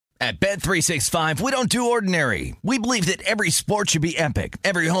At Bet365, we don't do ordinary. We believe that every sport should be epic.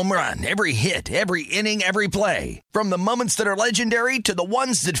 Every home run, every hit, every inning, every play. From the moments that are legendary to the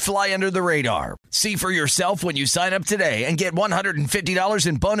ones that fly under the radar. See for yourself when you sign up today and get $150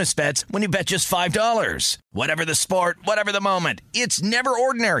 in bonus bets when you bet just $5. Whatever the sport, whatever the moment, it's never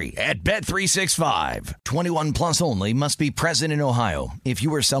ordinary at Bet365. 21 plus only. Must be present in Ohio. If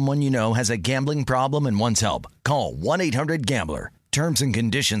you or someone you know has a gambling problem and wants help, call 1-800-GAMBLER. Terms and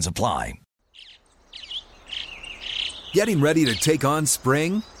conditions apply. Getting ready to take on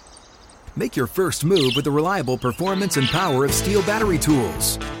spring? Make your first move with the reliable performance and power of Steel battery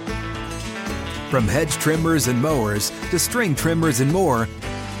tools. From hedge trimmers and mowers to string trimmers and more,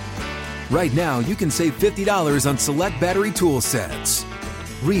 right now you can save $50 on select battery tool sets.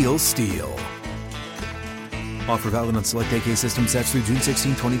 Real Steel. Offer valid on select AK system sets through June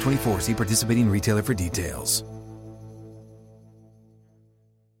 16, 2024. See participating retailer for details.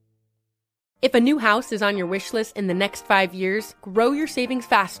 If a new house is on your wish list in the next 5 years, grow your savings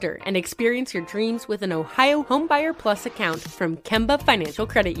faster and experience your dreams with an Ohio Homebuyer Plus account from Kemba Financial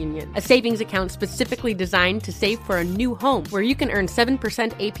Credit Union. A savings account specifically designed to save for a new home where you can earn 7%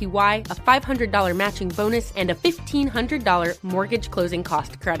 APY, a $500 matching bonus, and a $1,500 mortgage closing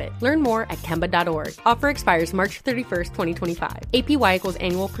cost credit. Learn more at Kemba.org. Offer expires March 31st, 2025. APY equals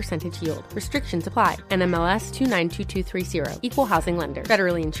annual percentage yield. Restrictions apply. NMLS 292230. Equal housing lender.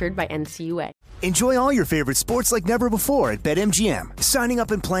 Federally insured by NCUA. Enjoy all your favorite sports like never before at BetMGM. Signing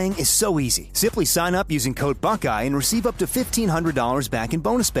up and playing is so easy. Simply sign up using code Buckeye and receive up to $1,500 back in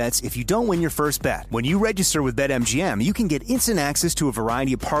bonus bets if you don't win your first bet. When you register with BetMGM, you can get instant access to a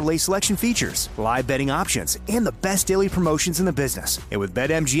variety of parlay selection features, live betting options, and the best daily promotions in the business. And with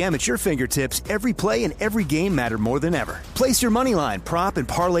BetMGM at your fingertips, every play and every game matter more than ever. Place your moneyline, prop, and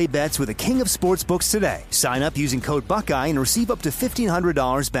parlay bets with the king of sportsbooks today. Sign up using code Buckeye and receive up to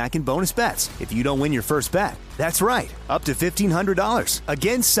 $1,500 back in bonus bets if you don't win your first bet. That's right, up to $1,500.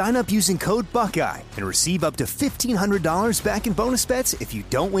 Again, sign up using code Buckeye and receive up to $1,500 back in bonus bets if you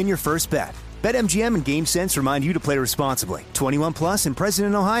don't win your first bet. BetMGM and GameSense remind you to play responsibly. 21 plus and present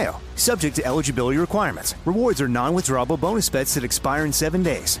in Ohio. Subject to eligibility requirements. Rewards are non-withdrawable bonus bets that expire in 7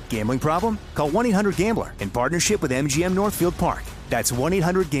 days. Gambling problem? Call 1-800-GAMBLER in partnership with MGM Northfield Park. That's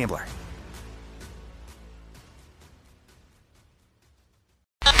 1-800-GAMBLER.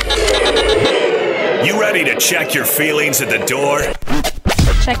 You ready to check your feelings at the door?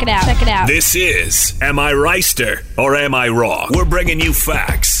 Check it out. Check it out. This is Am I Reister or Am I Wrong? We're bringing you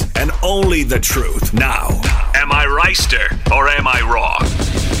facts and only the truth. Now, Am I Reister or Am I Wrong?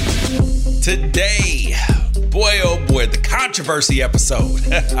 Today, boy, oh boy, the controversy episode,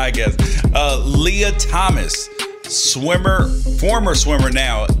 I guess. Lia Thomas, former swimmer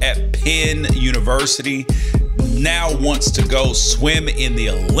now at Penn University, now wants to go swim in the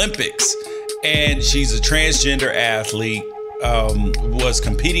Olympics. And she's a transgender athlete, was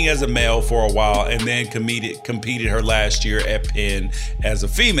competing as a male for a while, and then competed her last year at Penn as a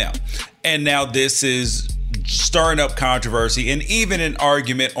female. And now this is stirring up controversy and even an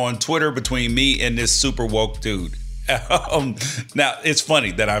argument on Twitter between me and this super woke dude. Now, it's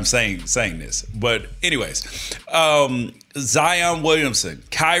funny that I'm saying this, but anyways, Zion Williamson,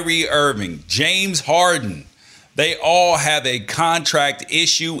 Kyrie Irving, James Harden, they all have a contract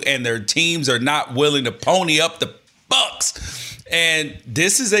issue and their teams are not willing to pony up the bucks. And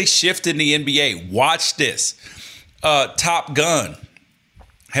this is a shift in the NBA. Watch this. Top Gun.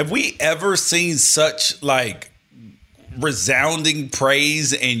 Have we ever seen such resounding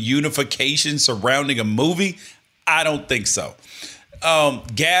praise and unification surrounding a movie? I don't think so.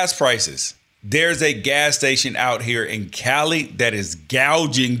 Gas prices. There's a gas station out here in Cali that is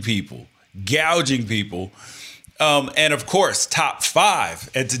gouging people. And of course, top 5.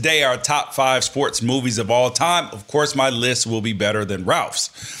 And today, our top 5 sports movies of all time. Of course, my list will be better than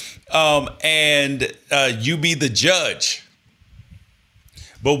Ralph's. And you be the judge.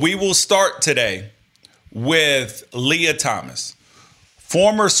 But we will start today with Lia Thomas,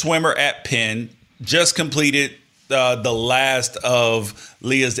 former swimmer at Penn, just completed the last of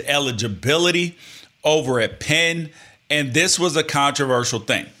Lia's eligibility over at Penn. And this was a controversial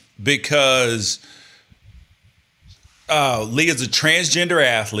thing because Lia's a transgender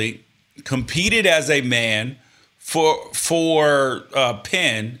athlete, competed as a man for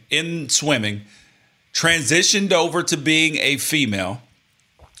Penn in swimming, transitioned over to being a female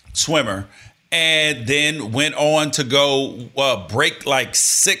swimmer, and then went on to go break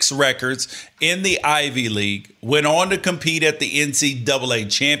 6 records in the Ivy League, went on to compete at the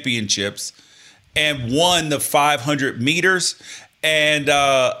NCAA championships, and won the 500 meters. And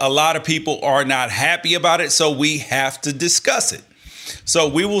a lot of people are not happy about it, so we have to discuss it. So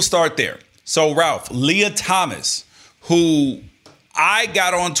we will start there. So, Ralph, Leah Thomas, who I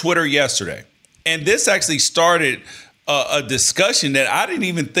got on Twitter yesterday, and this actually started a discussion that I didn't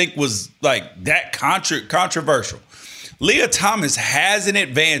even think was like that controversial. Leah Thomas has an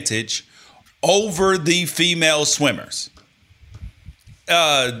advantage over the female swimmers.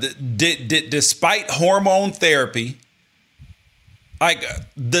 Despite hormone therapy, like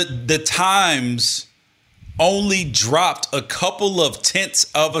the times only dropped a couple of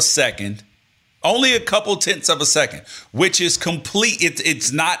tenths of a second. Only a couple tenths of a second, which is complete.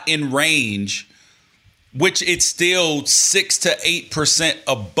 It's not in range, which it's still 6 to 8%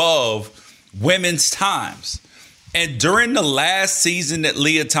 above women's times. And during the last season that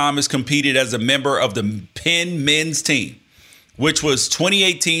Leah Thomas competed as a member of the Penn men's team, which was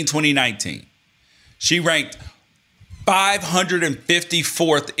 2018-2019, she ranked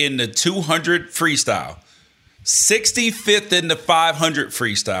 554th in the 200 freestyle, 65th in the 500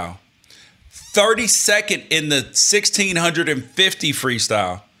 freestyle, 32nd in the 1650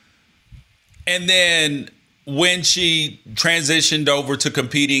 freestyle. And then when she transitioned over to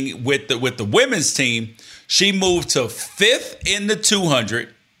competing with the women's team, she moved to 5th in the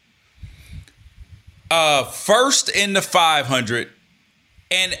 200, first in the 500,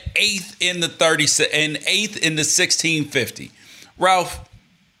 and 8th in the 30 and 8th in the 1650. Ralph,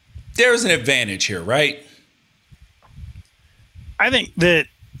 there's an advantage here, right? I think that,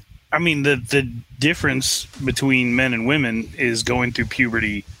 I mean, the difference between men and women is going through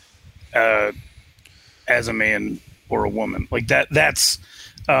puberty as a man or a woman. Like that's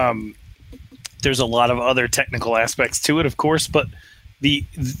there's a lot of other technical aspects to it, of course, but the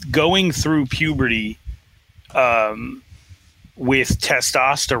going through puberty with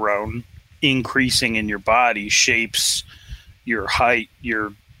testosterone increasing in your body shapes your height,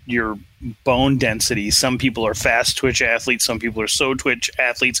 your bone density. Some people are fast twitch athletes. Some people are slow twitch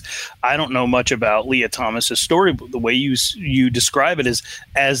athletes. I don't know much about Leah Thomas's story, but the way you describe it is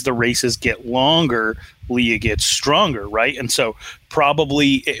as the races get longer, Leah gets stronger, right? And so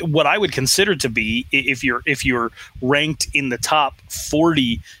probably what I would consider to be, if you're ranked in the top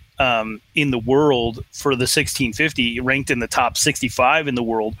 40 in the world for the 1650, ranked in the top 65 in the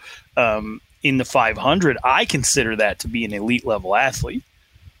world in the 500, I consider that to be an elite level athlete.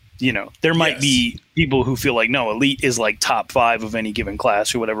 You know, there might be people who feel like, no, elite is like top 5 of any given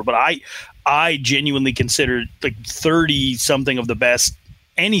class or whatever. But I genuinely consider like 30 something of the best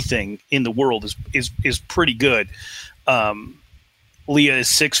anything in the world is pretty good. Leah is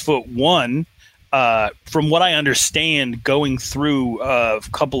 6'1". From what I understand, going through a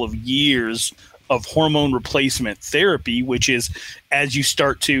couple of years of hormone replacement therapy, which is as you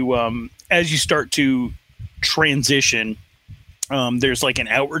start to transition. There's like an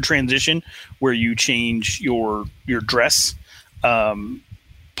outward transition where you change your dress,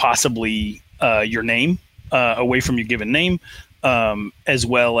 possibly your name, away from your given name, as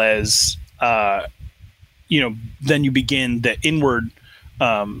well as then you begin the inward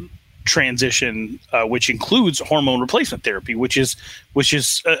transition, which includes hormone replacement therapy, which is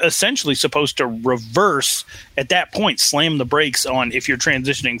essentially supposed to reverse at that point, slam the brakes on if you're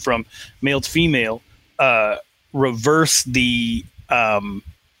transitioning from male to female. Reverse the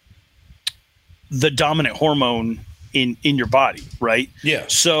dominant hormone in your body, right? Yeah.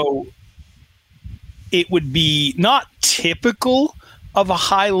 So it would be not typical of a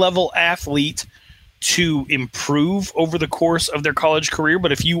high level athlete to improve over the course of their college career,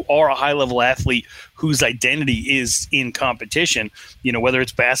 but if you are a high level athlete whose identity is in competition, whether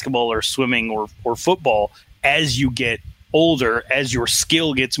it's basketball or swimming or football, as you get older, as your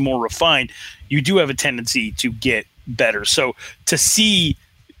skill gets more refined, you do have a tendency to get better. So to see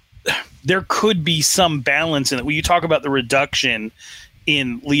there could be some balance in it. When you talk about the reduction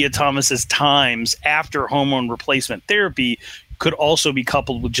in Leah Thomas's times after hormone replacement therapy, could also be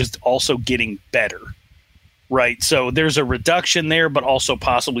coupled with just also getting better, right? So there's a reduction there, but also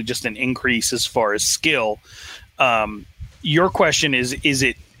possibly just an increase as far as skill. Your question is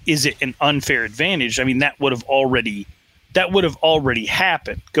it an unfair advantage? I mean, that would have already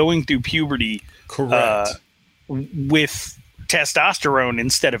happened. Going through puberty, correct, with testosterone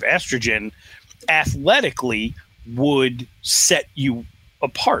instead of estrogen, athletically would set you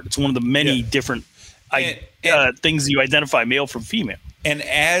apart. It's one of the many different things you identify male from female. And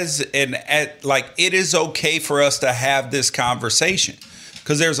it is okay for us to have this conversation,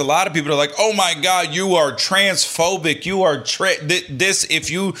 because there's a lot of people that are like, oh my God, you are transphobic. You are this. If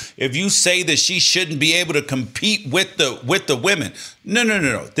you say that she shouldn't be able to compete with the women.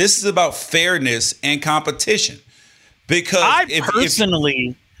 No. This is about fairness and competition. Because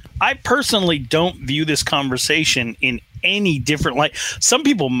I personally don't view this conversation in any different light. Some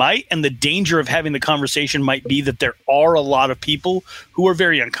people might, and the danger of having the conversation might be that there are a lot of people who are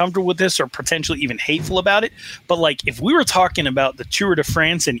very uncomfortable with this or potentially even hateful about it. But like, if we were talking about the Tour de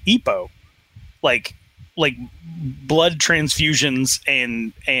France and EPO, like blood transfusions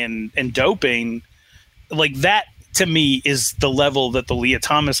and doping, like that to me is the level that the Lia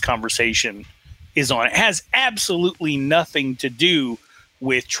Thomas conversation is on. It has absolutely nothing to do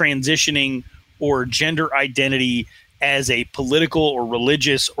with transitioning or gender identity as a political or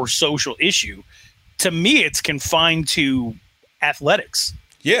religious or social issue. To me, it's confined to athletics.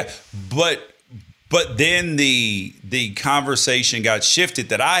 Yeah, but then the conversation got shifted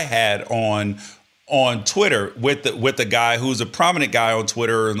that I had on Twitter with the guy who's a prominent guy on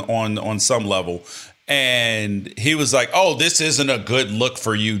Twitter and on some level. And he was like, "Oh, this isn't a good look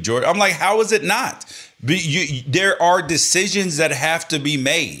for you, Jordan." I'm like, "How is it not? There are decisions that have to be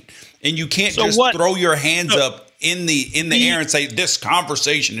made, and you can't throw your hands up in the air and say this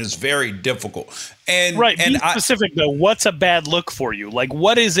conversation is very difficult." And right, and be specific though. What's a bad look for you? Like,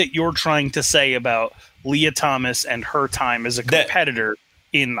 what is it you're trying to say about Lia Thomas and her time as a competitor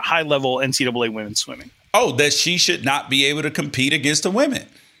in high-level NCAA women's swimming? Oh, that she should not be able to compete against the women.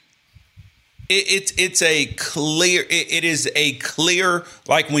 It is a clear,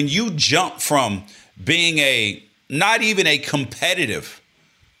 like when you jump from being not even a competitive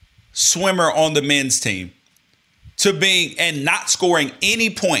swimmer on the men's team to being and not scoring any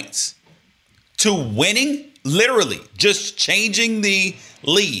points to winning, literally just changing the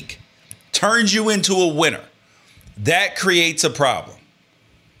league turns you into a winner. That creates a problem.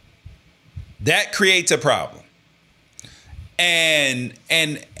 And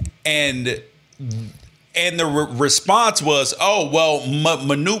the response was, "Oh, well,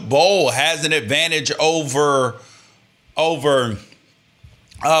 Manute Bol has an advantage over Muggsy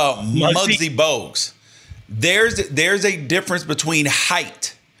Bogues." There's a difference between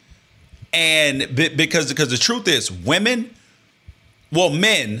height and because the truth is men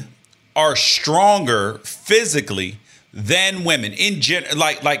are stronger physically than women in general.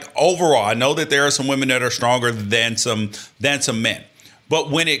 Like overall, I know that there are some women that are stronger than some men. But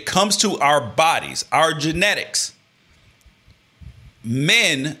when it comes to our bodies, our genetics,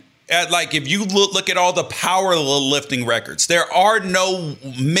 men, like if you look at all the powerlifting records, there are no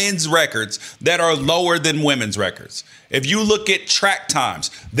men's records that are lower than women's records. If you look at track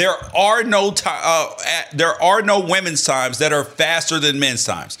times, there are no women's times that are faster than men's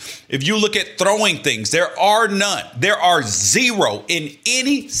times. If you look at throwing things, there are none. There are zero in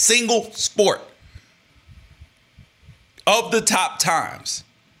any single sport. Of the top times,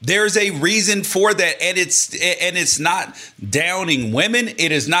 there's a reason for that, and it's not downing women.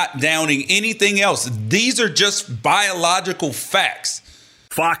 It is not downing anything else. These are just biological facts.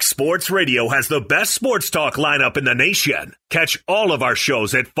 Fox Sports Radio has the best sports talk lineup in the nation. Catch all of our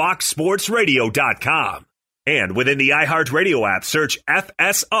shows at foxsportsradio.com. And within the iHeartRadio app, search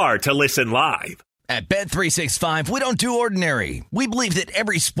FSR to listen live. At Bet365, we don't do ordinary. We believe that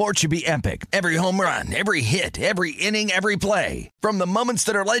every sport should be epic. Every home run, every hit, every inning, every play. From the moments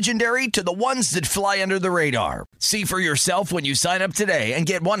that are legendary to the ones that fly under the radar. See for yourself when you sign up today and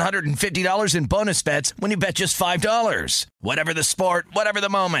get $150 in bonus bets when you bet just $5. Whatever the sport, whatever the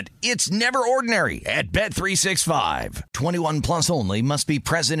moment, it's never ordinary at Bet365. 21 plus only. Must be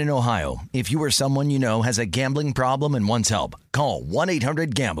present in Ohio. If you or someone you know has a gambling problem and wants help, call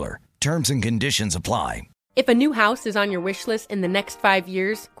 1-800-GAMBLER. Terms and conditions apply. If a new house is on your wish list in the next 5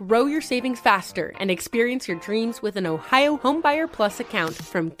 years, grow your savings faster and experience your dreams with an Ohio Homebuyer Plus account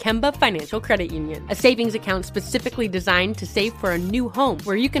from Kemba Financial Credit Union. A savings account specifically designed to save for a new home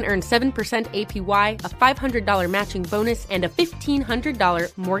where you can earn 7% APY, a $500 matching bonus, and a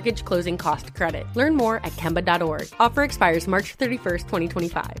 $1,500 mortgage closing cost credit. Learn more at Kemba.org. Offer expires March 31st,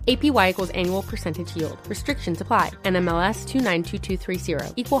 2025. APY equals annual percentage yield. Restrictions apply. NMLS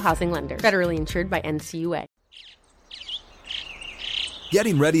 292230. Equal housing lender. Federally insured by NCUA.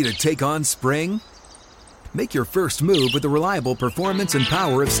 Getting ready to take on spring? Make your first move with the reliable performance and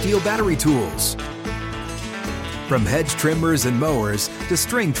power of Steel battery tools. From hedge trimmers and mowers to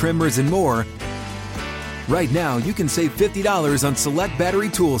string trimmers and more, right now you can save $50 on select battery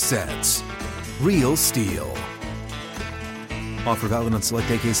tool sets. Real Steel. Offer valid on select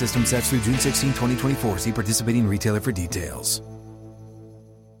AK system sets through June 16, 2024. See participating retailer for details.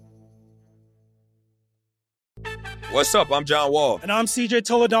 What's up? I'm John Wall. And I'm CJ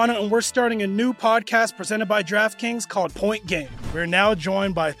Toledano, and we're starting a new podcast presented by DraftKings called Point Game. We're now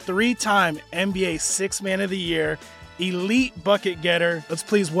joined by three-time NBA Sixth Man of the Year, elite bucket getter. Let's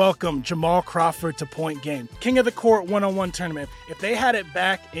please welcome Jamal Crawford to Point Game. King of the Court one-on-one tournament. If they had it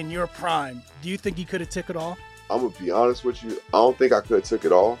back in your prime, do you think you could have took it all? I'm going to be honest with you. I don't think I could have took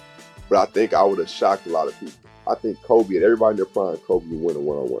it all, but I think I would have shocked a lot of people. I think Kobe and everybody in their prime, Kobe would win a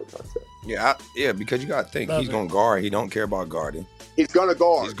one-on-one contest. Yeah, because you got to think he's going to guard. He don't care about guarding. He's going to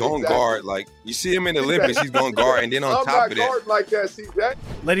guard. He's going to guard. Like, you see him in the Olympics, he's going to guard. And then on top of that. Like that, see that?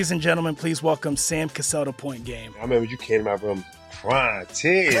 Ladies and gentlemen, please welcome Sam Cassell to Point Game. I remember you came to my room crying,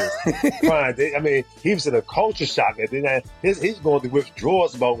 tears, crying. I mean, he was in a culture shock. And then he's going through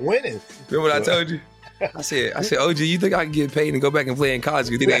withdrawals about winning. Remember what I told you? I said, OG, you think I can get paid and go back and play in college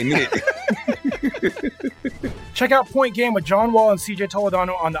because it ain't it? Check out Point Game with John Wall and CJ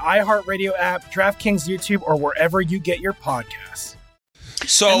Toledano on the iHeartRadio app, DraftKings YouTube, or wherever you get your podcasts.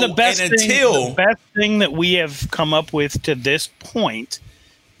 So, and the best thing that we have come up with to this point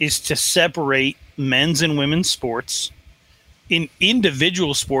is to separate men's and women's sports. In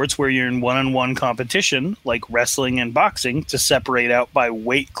individual sports where you're in one-on-one competition, like wrestling and boxing, to separate out by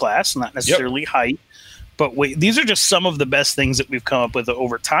weight class, not necessarily height, but weight. These are just some of the best things that we've come up with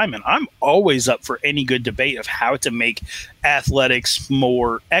over time. And I'm always up for any good debate of how to make athletics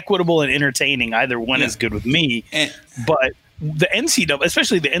more equitable and entertaining. Either one is good with me. But the NCAA,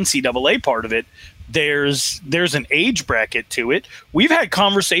 especially the NCAA part of it, there's an age bracket to it. We've had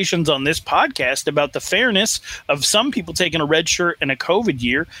conversations on this podcast about the fairness of some people taking a red shirt in a COVID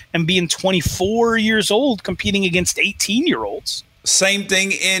year and being 24 years old competing against 18-year-olds. Same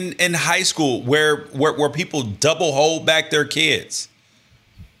thing in high school where people double hold back their kids.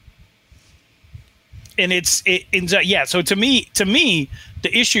 And so to me, the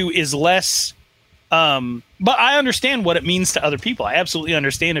issue is less. But I understand what it means to other people. I absolutely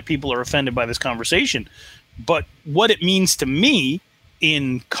understand if people are offended by this conversation. But what it means to me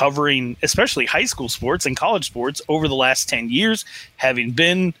in covering, especially high school sports and college sports over the last 10 years, having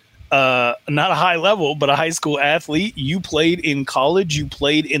been not a high level, but a high school athlete, you played in college, you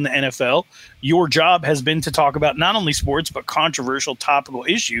played in the NFL. Your job has been to talk about not only sports, but controversial topical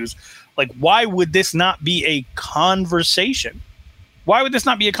issues. Like, why would this not be a conversation? Why would this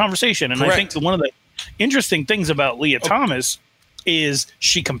not be a conversation? And Correct. I think one of the interesting things about Leah Thomas is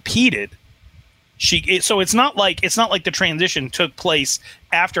she competed. So it's not like the transition took place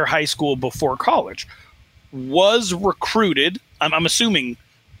after high school, before college. Was recruited. I'm assuming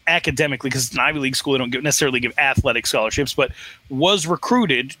academically, because it's an Ivy League school, they don't necessarily give athletic scholarships, but was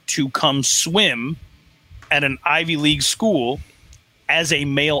recruited to come swim at an Ivy League school as a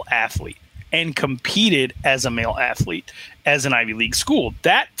male athlete and competed as a male athlete as an Ivy League school.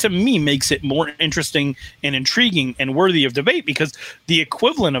 That, to me, makes it more interesting and intriguing and worthy of debate, because the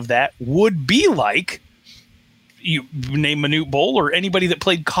equivalent of that would be like, you name Manute Bol or anybody that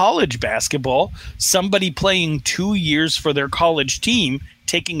played college basketball, somebody playing 2 years for their college team,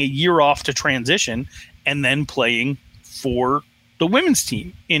 taking a year off to transition, and then playing for the women's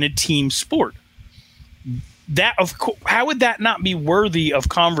team in a team sport. That, of course, how would that not be worthy of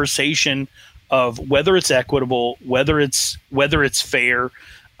conversation of whether it's equitable, whether it's fair?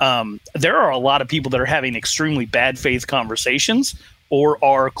 There are a lot of people that are having extremely bad faith conversations, or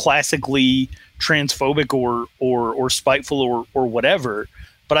are classically transphobic or spiteful or whatever.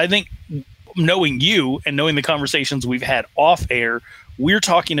 But I think, knowing you and knowing the conversations we've had off air, we're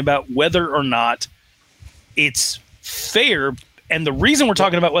talking about whether or not it's fair. And the reason we're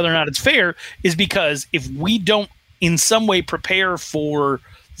talking about whether or not it's fair is because if we don't in some way prepare for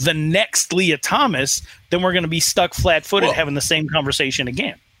the next Leah Thomas, then we're going to be stuck flat-footed having the same conversation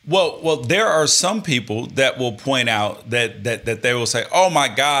again. Well, there are some people that will point out that they will say, "Oh my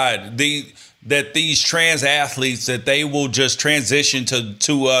God, that these trans athletes, that they will just transition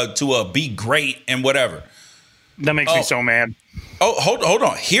to be great and whatever." That makes me so mad. Oh, hold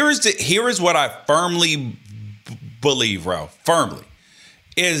on. Here is what I firmly believe, Ralph. Firmly,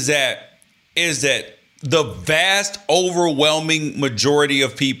 is that the vast, overwhelming majority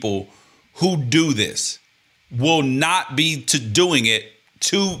of people who do this will not be doing it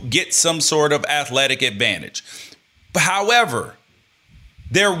to get some sort of athletic advantage. However,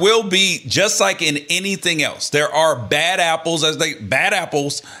 there will be, just like in anything else, there are bad apples,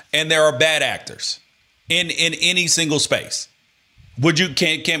 and there are bad actors in any single space.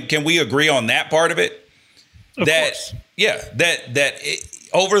 Can we agree on that part of it? Of course. Yeah,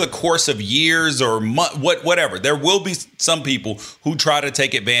 over the course of years or whatever, there will be some people who try to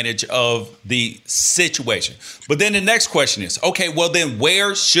take advantage of the situation. But then the next question is, okay, well then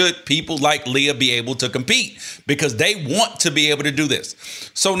where should people like Leah be able to compete? Because they want to be able to do this.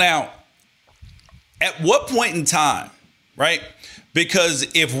 So now, at what point in time, right? Because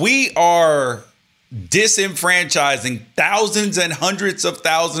if we are disenfranchising thousands and hundreds of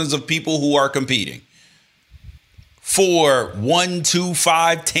thousands of people who are competing for 1, 2,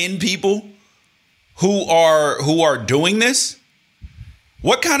 5, 10 people, who are doing this,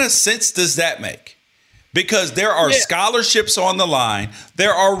 what kind of sense does that make? Because there are scholarships on the line.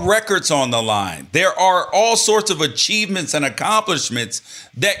 There are records on the line. There are all sorts of achievements and accomplishments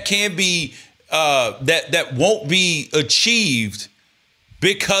that can be that won't be achieved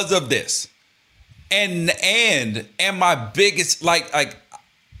because of this. And my biggest,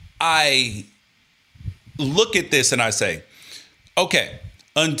 I look at this and I say, okay,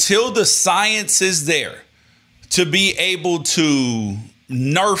 until the science is there to be able to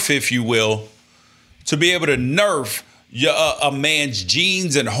nerf, if you will, to be able to nerf a man's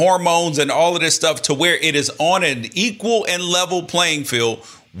genes and hormones and all of this stuff to where it is on an equal and level playing field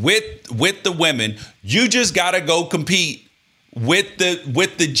with the women, you just got to go compete with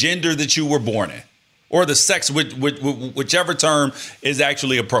the gender that you were born in, or the sex, whichever term is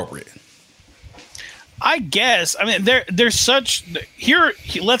actually appropriate. I guess. I mean, there's such here.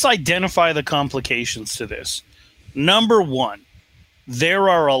 Let's identify the complications to this. Number one, there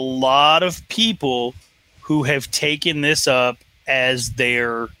are a lot of people who have taken this up as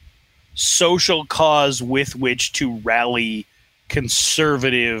their social cause with which to rally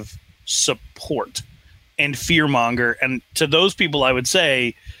conservative support and fearmonger. And to those people, I would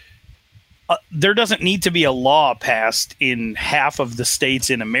say there doesn't need to be a law passed in half of the states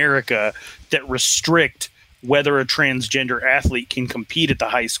in America that restrict whether a transgender athlete can compete at the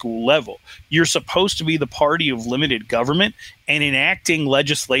high school level. You're supposed to be the party of limited government, and enacting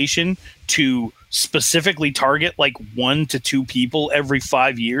legislation to specifically target like 1 to 2 people every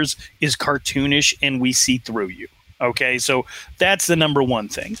 5 years is cartoonish, and we see through you. Okay, so that's the number one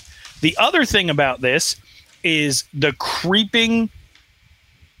thing. The other thing about this is the creeping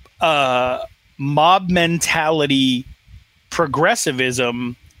mob mentality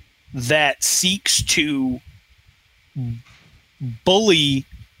progressivism that seeks to bully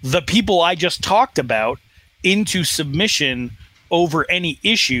the people I just talked about into submission over any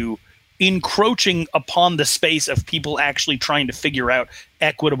issue, encroaching upon the space of people actually trying to figure out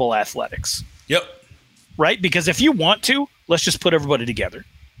equitable athletics. Yep. Right? Because if you want to, let's just put everybody together.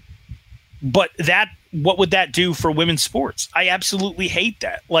 But what would that do for women's sports? I absolutely hate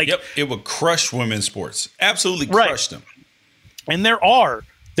that. Yep, it would crush women's sports. Absolutely crush them. And there are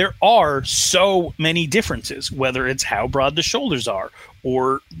so many differences, whether it's how broad the shoulders are,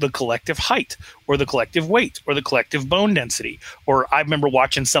 or the collective height, or the collective weight, or the collective bone density. Or I remember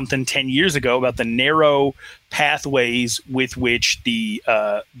watching something 10 years ago about the narrow pathways with which the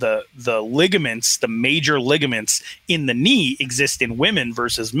ligaments, the major ligaments in the knee exist in women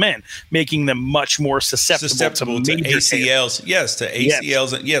versus men, making them much more susceptible to ACLs. Yes, to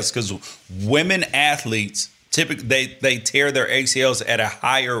ACLs. Yes, because women athletes typically they tear their ACLs at a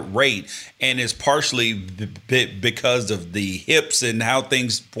higher rate, and it's partially because of the hips and how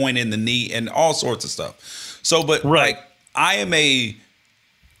things point in the knee and all sorts of stuff. So, but I am a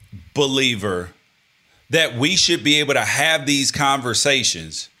believer that we should be able to have these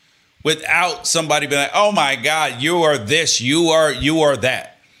conversations without somebody being like, "Oh my God, you are this, you are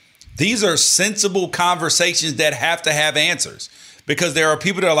that." These are sensible conversations that have to have answers. Because there are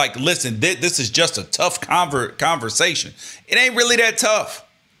people that are like, listen, this is just a tough conversation. It ain't really that tough.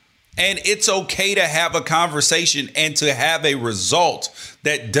 And it's okay to have a conversation and to have a result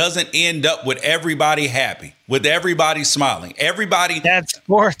that doesn't end up with everybody happy, with everybody smiling. That's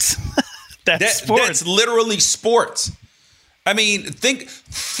sports. That's sports. That's literally sports. I mean, think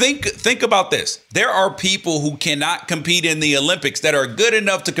about this. There are people who cannot compete in the Olympics that are good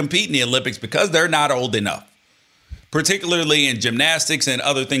enough to compete in the Olympics because they're not old enough. Particularly in gymnastics and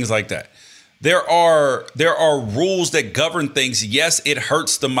other things like that. There are rules that govern things. Yes, it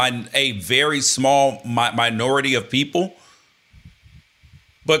hurts a very small minority of people.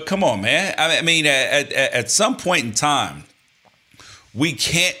 But come on, man. I mean, at some point in time, we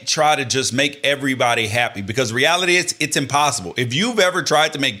can't try to just make everybody happy, because reality is it's impossible. If you've ever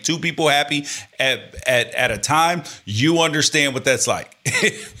tried to make 2 people happy at a time, you understand what that's like.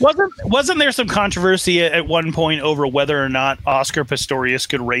 Wasn't there some controversy at one point over whether or not Oscar Pistorius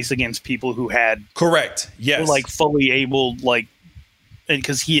could race against people who had correct, yes, like fully able, like,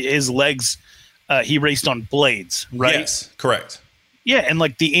 because his legs, he raced on blades, right? Yes, correct. Yeah, and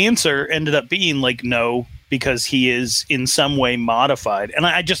like the answer ended up being like no, because he is in some way modified. And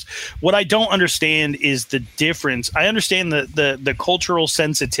what I don't understand is the difference. I understand the cultural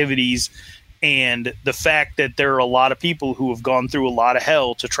sensitivities and the fact that there are a lot of people who have gone through a lot of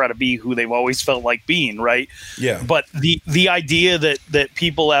hell to try to be who they've always felt like being, right? Yeah. But the idea that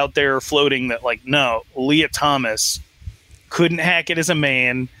people out there are floating that like, no, Leah Thomas couldn't hack it as a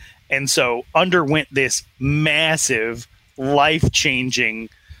man, and so underwent this massive life-changing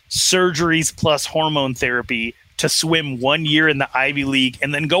surgeries plus hormone therapy to swim 1 year in the Ivy League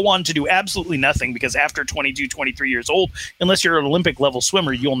and then go on to do absolutely nothing, because after 22, 23 years old, unless you're an Olympic level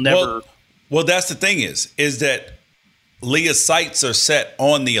swimmer, you'll never. Well, that's the thing is that Leah's sights are set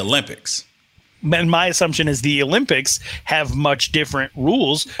on the Olympics. And my assumption is the Olympics have much different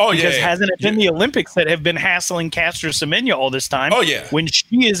rules. Because hasn't it been the Olympics that have been hassling Caster Semenya all this time? Oh, yeah. When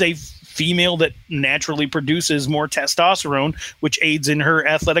she is a female that naturally produces more testosterone, which aids in her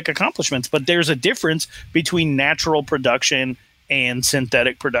athletic accomplishments. But there's a difference between natural production and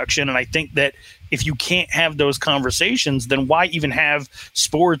synthetic production. And I think that if you can't have those conversations, then why even have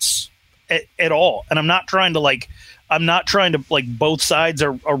sports at all? And I'm not trying to both sides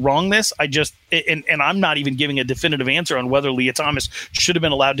are wrong this. And I'm not even giving a definitive answer on whether Leah Thomas should have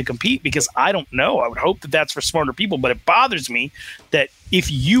been allowed to compete, because I don't know. I would hope that that's for smarter people, but it bothers me that if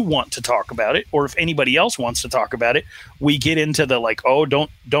you want to talk about it, or if anybody else wants to talk about it, we get into the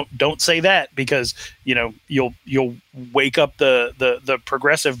don't say that, because you'll wake up the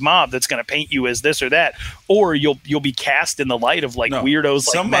progressive mob that's going to paint you as this or that, or you'll be cast in the light of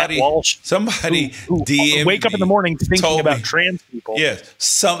weirdos like Matt Walsh. Somebody who wake up in the morning thinking about trans people. Yes,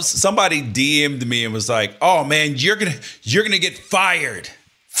 somebody DM'd me and was like, "Oh man, you're gonna get fired."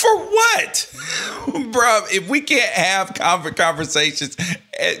 For what? Bro, if we can't have conversations,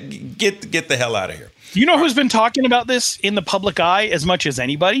 get the hell out of here. You know who's been talking about this in the public eye as much as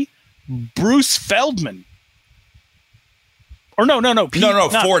anybody? Bruce Feldman. Or no.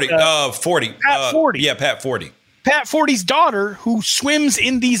 40. Pat Forty. Yeah, Pat Forty. Pat Forty's daughter, who swims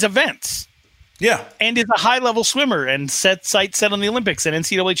in these events. Yeah. And is a high-level swimmer and sights set on the Olympics and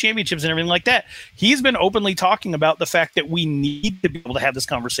NCAA championships and everything like that. He's been openly talking about the fact that we need to be able to have this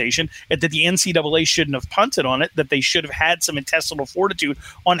conversation, and that the NCAA shouldn't have punted on it, that they should have had some intestinal fortitude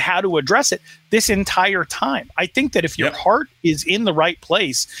on how to address it this entire time. I think that if your heart is in the right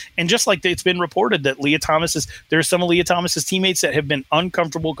place, and just like it's been reported that there are some of Leah Thomas's teammates that have been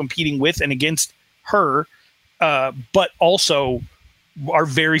uncomfortable competing with and against her, but also are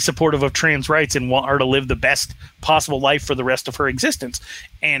very supportive of trans rights and want her to live the best possible life for the rest of her existence.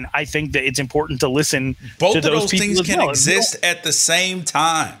 And I think that it's important to listen both to those things can exist at the same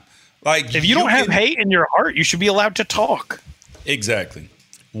time. Like, if you don't have hate in your heart, you should be allowed to talk. Exactly.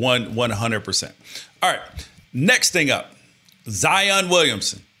 100%. All right. Next thing up, Zion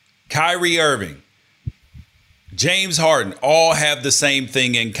Williamson, Kyrie Irving, James Harden all have the same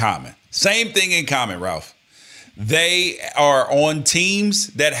thing in common. Same thing in common, Ralph. They are on teams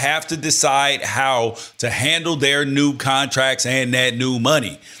that have to decide how to handle their new contracts and that new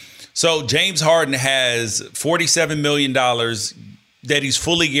money. So James Harden has $47 million that he's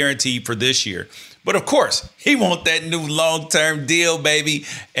fully guaranteed for this year. But of course, he wants that new long-term deal, baby.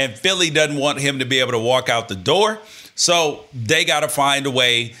 And Philly doesn't want him to be able to walk out the door. So they got to find a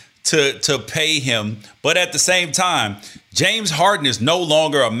way to pay him. But at the same time, James Harden is no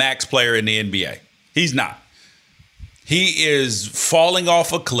longer a max player in the NBA. He's not. He is falling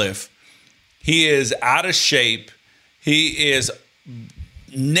off a cliff. He is out of shape. He is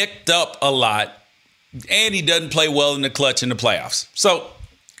nicked up a lot. And he doesn't play well in the clutch in the playoffs. So,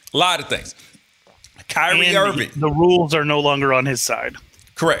 a lot of things. Kyrie Irving. The rules are no longer on his side.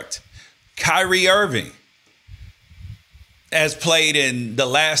 Correct. Kyrie Irving has played in the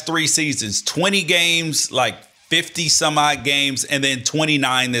last 3 seasons, 20 games, like 50 some odd games, and then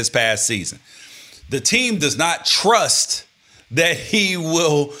 29 this past season. The team does not trust that he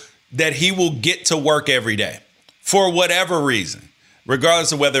will get to work every day for whatever reason,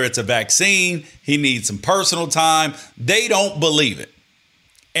 regardless of whether it's a vaccine, he needs some personal time. They don't believe it.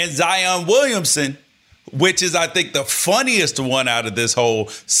 And Zion Williamson, which is, I think, the funniest one out of this whole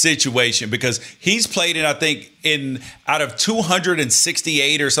situation, because he's played in, I think, out of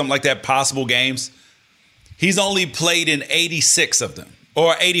 268 or something like that possible games, he's only played in 86 of them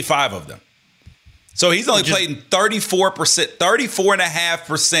or 85 of them. So he's only played in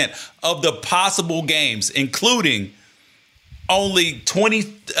 34.5% of the possible games, including only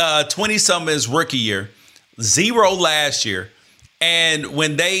 20-some his rookie year, 0 last year. And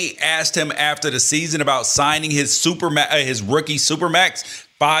when they asked him after the season about signing his rookie supermax,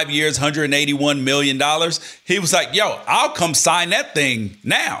 5 years, $181 million, he was like, yo, I'll come sign that thing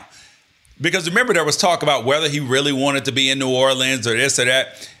now. Because remember, there was talk about whether he really wanted to be in New Orleans or this or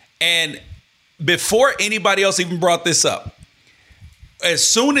that. And before anybody else even brought this up, as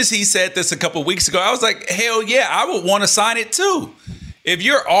soon as he said this a couple of weeks ago, I was like, hell yeah, I would want to sign it too. If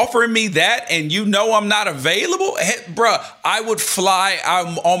you're offering me that and you know I'm not available, bruh, I would fly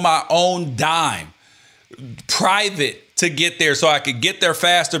on my own dime, private, to get there so I could get there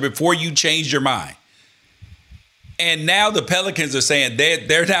faster before you change your mind. And now the Pelicans are saying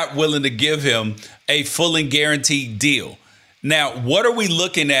they're not willing to give him a full and guaranteed deal. Now, what are we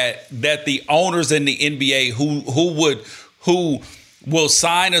looking at that the owners in the NBA who will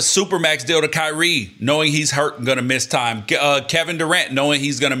sign a supermax deal to Kyrie, knowing he's hurt and going to miss time? Kevin Durant, knowing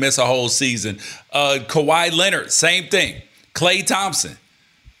he's going to miss a whole season. Kawhi Leonard, same thing. Klay Thompson.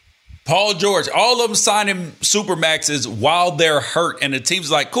 Paul George, all of them signing supermaxes while they're hurt. And the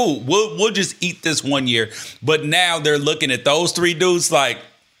team's like, cool, we'll just eat this 1 year. But now they're looking at those three dudes like,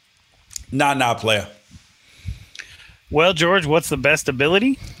 nah, player. Well, George, what's the best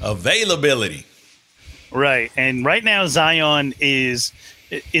ability? Availability. Right. And right now, Zion is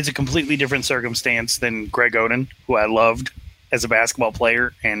a completely different circumstance than Greg Oden, who I loved as a basketball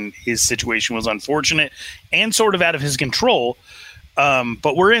player. And his situation was unfortunate and sort of out of his control.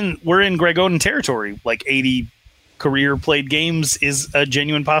 But we're in Greg Oden territory. Like 80 career played games is a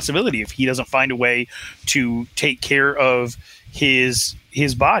genuine possibility if he doesn't find a way to take care of his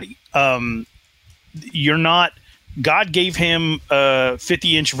body. God gave him a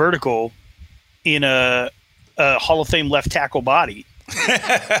 50-inch vertical in a Hall of Fame left tackle body.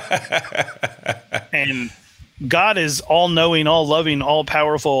 And God is all knowing, all loving, all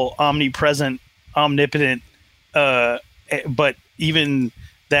powerful, omnipresent, omnipotent. But even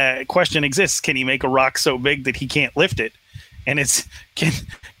that question exists: can he make a rock so big that he can't lift it? And it's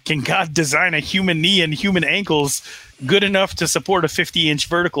can God design a human knee and human ankles good enough to support a 50-inch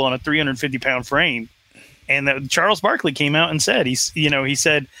vertical on a 350-pound frame? And Charles Barkley came out and said, he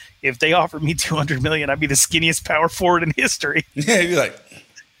said, if they offered me $200 million, I'd be the skinniest power forward in history. Yeah, he'd be like,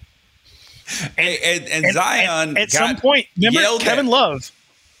 and Zion at some point, remember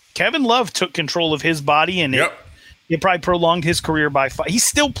Kevin Love took control of his body, and it probably prolonged his career by 5. He's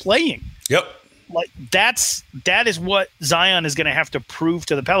still playing. Yep. Like that is what Zion is going to have to prove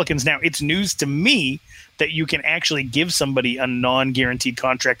to the Pelicans. Now, it's news to me that you can actually give somebody a non-guaranteed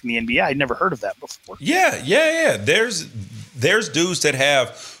contract in the NBA. I'd never heard of that before. Yeah. There's dudes that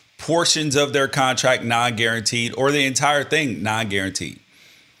have portions of their contract non-guaranteed or the entire thing non-guaranteed.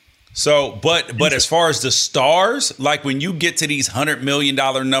 So, but as far as the stars, like when you get to these $100 million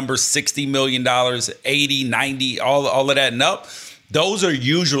numbers, $60 million, 80, 90, all of that and up, those are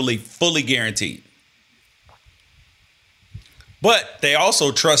usually fully guaranteed. But they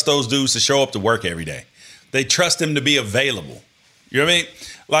also trust those dudes to show up to work every day. They trust them to be available. You know what I mean?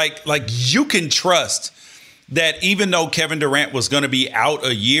 Like you can trust that even though Kevin Durant was going to be out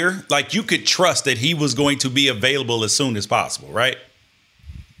a year, like you could trust that he was going to be available as soon as possible, right?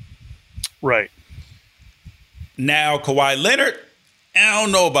 Right. Now, Kawhi Leonard, I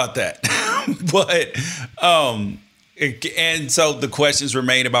don't know about that. But, and so the questions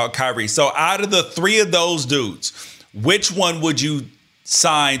remain about Kyrie. So out of the three of those dudes, which one would you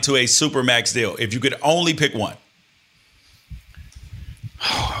sign to a supermax deal if you could only pick one?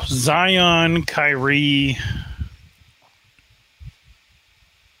 Zion, Kyrie,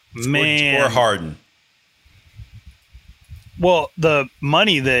 man, or Harden. Well, the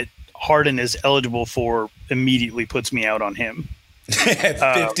money that Harden is eligible for immediately puts me out on him.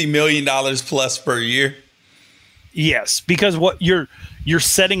 $50 million plus per year. Yes, because what you're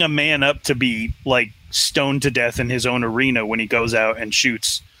setting a man up to be like stoned to death in his own arena when he goes out and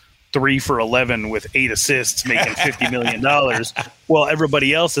shoots 3 for 11 with 8 assists, making $50 million. Well,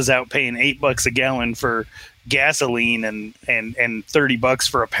 everybody else is out paying $8 a gallon for gasoline and $30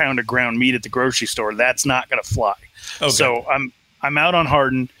 for a pound of ground meat at the grocery store. That's not going to fly. Okay. So I'm out on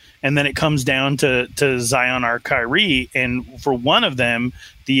Harden, and then it comes down to Zion or Kyrie. And for one of them,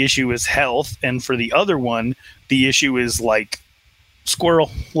 the issue is health, and for the other one, the issue is like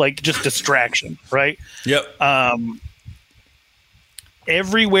squirrel, like just distraction, right? Yep.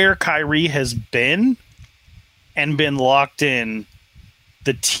 Everywhere Kyrie has been and been locked in,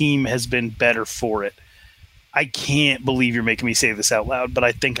 the team has been better for it. I can't believe you're making me say this out loud, but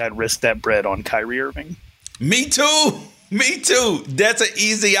I think I'd risk that bread on Kyrie Irving. Me too. That's an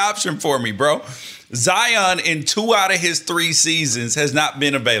easy option for me, bro. Zion in 2 out of his 3 seasons has not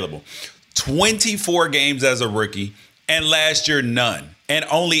been available. 24 games as a rookie, and last year none, and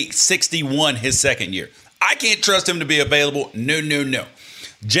only 61 his second year. I can't trust him to be available. No.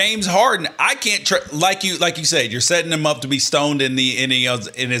 James Harden, I can't trust. Like you said, you're setting him up to be stoned in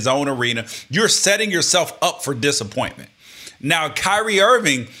his own arena. You're setting yourself up for disappointment. Now, Kyrie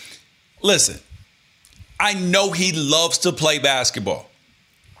Irving, listen, I know he loves to play basketball,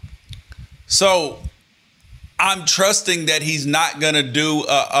 so I'm trusting that he's not gonna do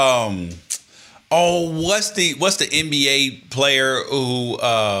what's the NBA player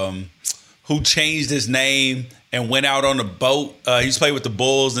who changed his name and went out on a boat? He's played with the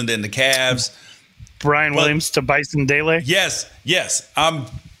Bulls and then the Cavs. Brian Williams to Bison Dele? Yes. I'm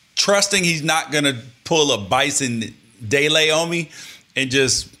trusting he's not going to pull a Bison Dele on me and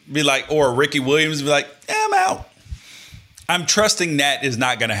just be like, or Ricky Williams be like, I'm out. I'm trusting that is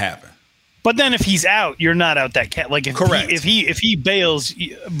not going to happen. But then if he's out, you're not out that cat. Like Correct. If he bails,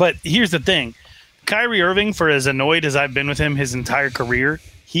 but here's the thing. Kyrie Irving, for as annoyed as I've been with him his entire career,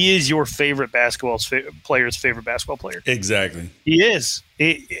 he is your favorite player's favorite basketball player. Exactly. He is.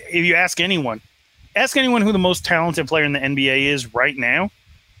 If you ask anyone who the most talented player in the NBA is right now,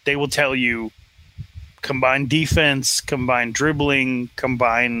 they will tell you combined defense, combined dribbling,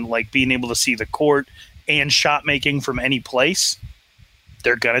 combined like being able to see the court and shot making from any place.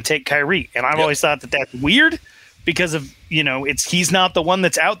 They're going to take Kyrie. And I've always thought that that's weird because of, he's not the one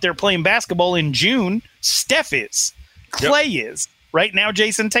that's out there playing basketball in June. Steph is. Clay is. Right now,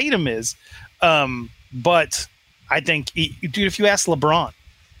 Jason Tatum is. But I think, dude, if you ask LeBron,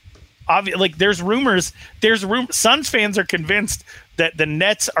 there's rumors. Suns fans are convinced that the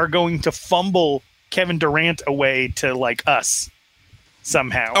Nets are going to fumble Kevin Durant away to like us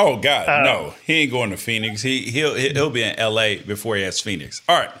somehow. Oh God, no! He ain't going to Phoenix. He'll be in LA before he has Phoenix.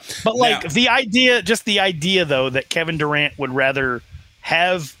 All right, but the idea though that Kevin Durant would rather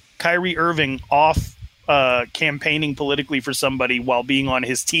have Kyrie Irving off campaigning politically for somebody while being on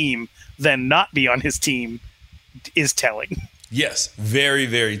his team than not be on his team is telling. Yes, very,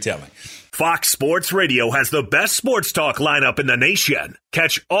 very telling. Fox Sports Radio has the best sports talk lineup in the nation.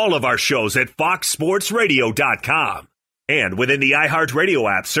 Catch all of our shows at foxsportsradio.com. And within the iHeartRadio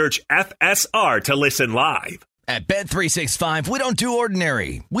app, search FSR to listen live. At Bet365, we don't do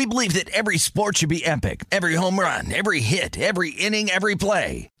ordinary. We believe that every sport should be epic. Every home run, every hit, every inning, every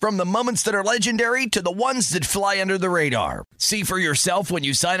play. From the moments that are legendary to the ones that fly under the radar. See for yourself when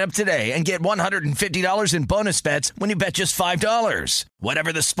you sign up today and get $150 in bonus bets when you bet just $5.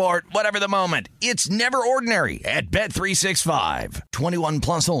 Whatever the sport, whatever the moment, it's never ordinary at Bet365. 21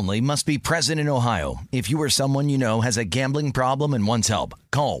 plus only. Must be present in Ohio. If you or someone you know has a gambling problem and wants help,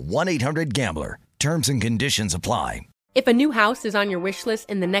 call 1-800-GAMBLER. Terms and conditions apply. If a new house is on your wish list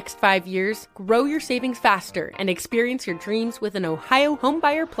in the next 5 years, grow your savings faster and experience your dreams with an Ohio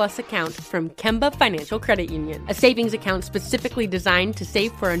Homebuyer Plus account from Kemba Financial Credit Union. A savings account specifically designed to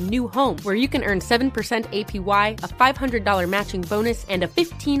save for a new home where you can earn 7% APY, a $500 matching bonus, and a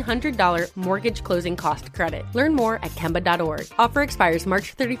 $1,500 mortgage closing cost credit. Learn more at Kemba.org. Offer expires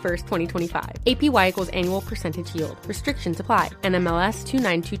March 31st, 2025. APY equals annual percentage yield. Restrictions apply. NMLS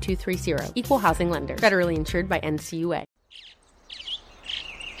 292230. Equal housing lender. Federally insured by NCUA.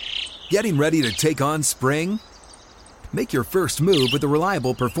 Getting ready to take on spring? Make your first move with the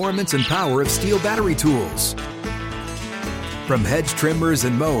reliable performance and power of Steel battery tools. From hedge trimmers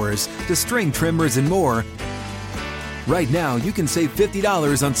and mowers to string trimmers and more, right now you can save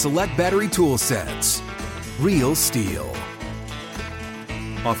 $50 on select battery tool sets. Real Steel.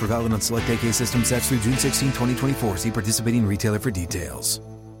 Offer valid on select AK system sets through June 16, 2024. See participating retailer for details.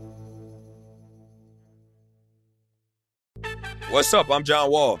 What's up? I'm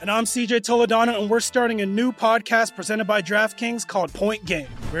John Wall. And I'm CJ Toledano, and we're starting a new podcast presented by DraftKings called Point Game.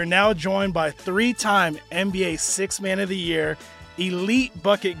 We're now joined by three-time NBA Sixth Man of the Year, elite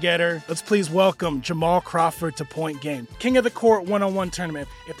bucket getter. Let's please welcome Jamal Crawford to Point Game. King of the Court one-on-one tournament.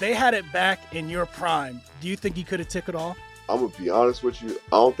 If they had it back in your prime, do you think you could have took it all? I'm going to be honest with you.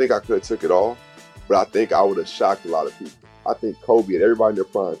 I don't think I could have took it all, but I think I would have shocked a lot of people. I think Kobe and everybody in their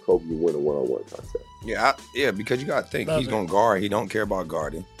prime, Kobe would win a one-on-one contest. Yeah, because you got to think he's going to guard. He don't care about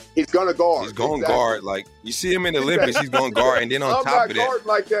guarding. He's going to guard. He's going to guard. Like, you see him in the Olympics, he's going to guard. And then on top of that. I'm not guarding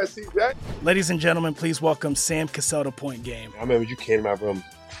like that, CJ. Ladies and gentlemen, please welcome Sam Cassell to Point Game. I remember you came in my room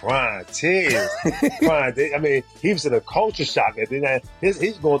crying, tears, crying. I mean, he was in a culture shock. And then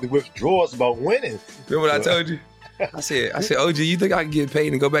he's going through withdrawals about winning. Remember what I told you? I said, OG, you think I can get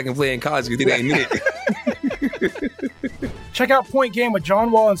paid and go back and play in college because it ain't it? Check out Point Game with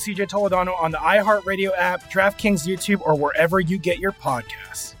John Wall and CJ Toledano on the iHeartRadio app, DraftKings YouTube, or wherever you get your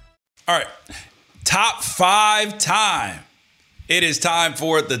podcasts. All right. Top 5 time. It is time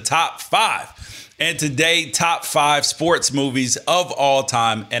for the top 5. And today, top 5 sports movies of all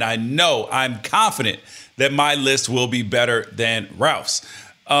time. And I'm confident that my list will be better than Ralph's.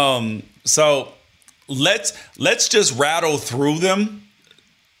 So let's just rattle through them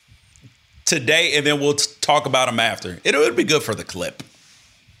today, and then we'll talk about them after. It would be good for the clip.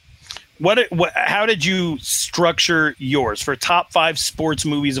 How did you structure yours for top 5 sports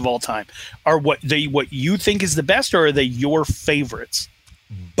movies of all time? Are what you think is the best, or are they your favorites?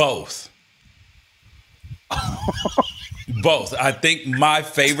 Both. Both. I think my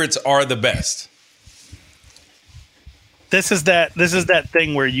favorites are the best. This is that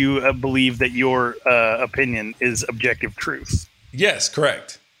thing where you believe that your opinion is objective truth. Yes,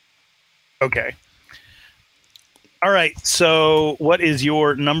 correct. Okay. All right. So, what is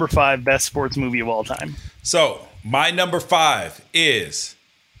your number 5 best sports movie of all time? So, my number 5 is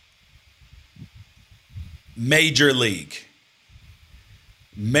Major League.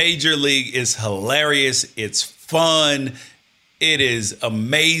 Major League is hilarious. It's fun. It is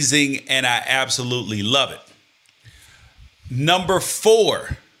amazing, and I absolutely love it. Number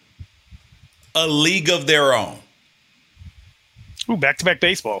 4, A League of Their Own. Ooh, back-to-back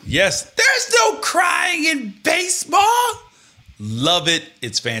baseball. Yes, there's no crying in baseball. Love it.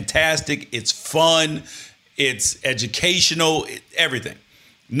 It's fantastic. It's fun. It's educational. Everything.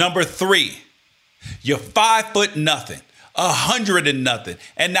 Number 3, you're 5'0", 100, and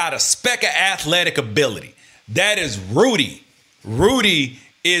not a speck of athletic ability. That is Rudy. Rudy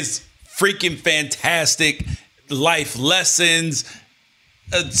is freaking fantastic. Life lessons,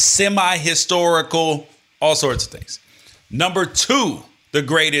 semi-historical, all sorts of things. Number 2, the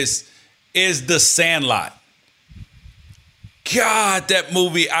greatest, is The Sandlot. God, that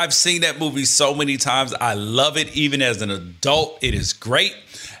movie, I've seen that movie so many times. I love it even as an adult. It is great.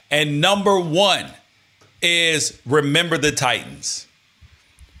 And number 1 is Remember the Titans.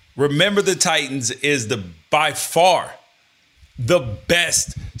 Remember the Titans is by far the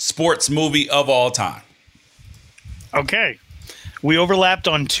best sports movie of all time. Okay. We overlapped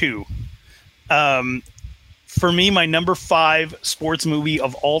on 2. For me, my number 5 sports movie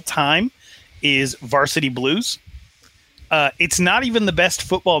of all time is Varsity Blues. It's not even the best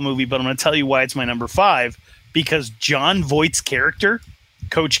football movie, but I'm going to tell you why it's my number 5. Because John Voight's character,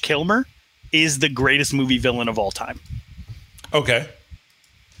 Coach Kilmer, is the greatest movie villain of all time. Okay.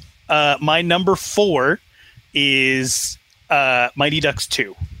 My number 4 is Mighty Ducks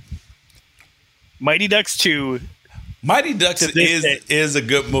 2. Mighty Ducks 2. Mighty Ducks is a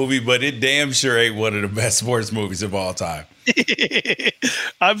good movie, but it damn sure ain't one of the best sports movies of all time.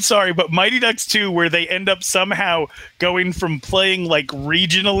 I'm sorry, but Mighty Ducks 2, where they end up somehow going from playing like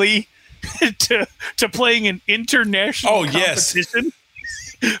regionally to playing an international competition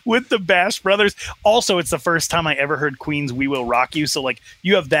with the Bash Brothers. Also, it's the first time I ever heard Queen's "We Will Rock You." So, like,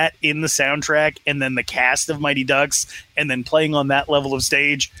 you have that in the soundtrack, and then the cast of Mighty Ducks, and then playing on that level of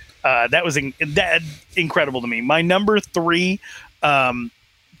stage. That was incredible to me. My number 3,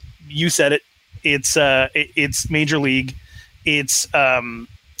 you said it. It's Major League. It's I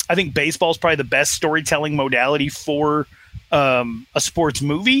think baseball is probably the best storytelling modality for a sports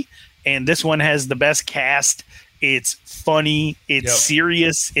movie, and this one has the best cast. It's funny. It's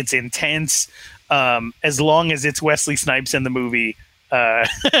serious. It's intense. As long as it's Wesley Snipes in the movie,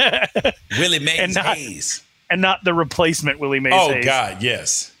 Willie Mays Hayes, and not the replacement Willie Mays Hayes. Oh God,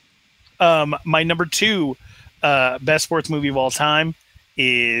 yes. My number 2 best sports movie of all time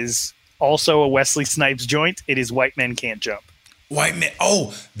is also a Wesley Snipes joint. It is White Men Can't Jump. White Men.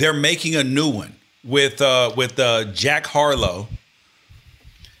 Oh, they're making a new one with Jack Harlow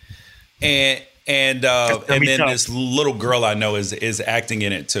and then this little girl I know is acting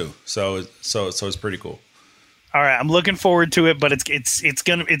in it too. So it's pretty cool. All right, I'm looking forward to it, but it's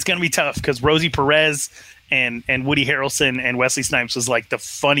gonna be tough because Rosie Perez and Woody Harrelson and Wesley Snipes was like the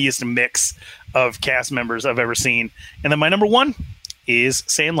funniest mix of cast members I've ever seen. And then my number 1 is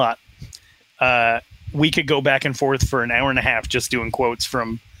Sandlot. We could go back and forth for an hour and a half just doing quotes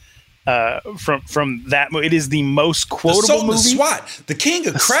from that movie. It is the most quotable movie. The SWAT, the King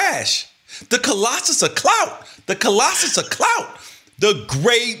of Crash, the Colossus of Clout, the Colossus of Clout, the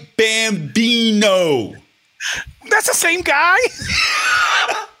Great Bambino. That's the same guy.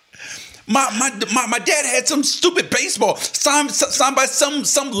 My dad had some stupid baseball signed by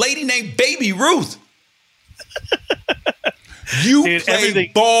some lady named Baby Ruth. You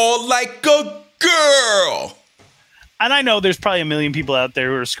play ball like a girl. And I know there's probably a million people out there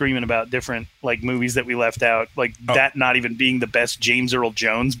who are screaming about different like movies that we left out, like that not even being the best James Earl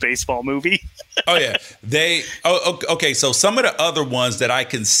Jones baseball movie. Oh yeah, okay. So some of the other ones that I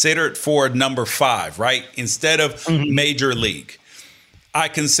considered for number 5, right? Instead of Major League, I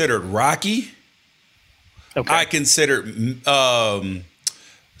considered Rocky. Okay. I considered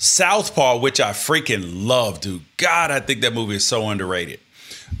Southpaw, which I freaking love, dude. God, I think that movie is so underrated.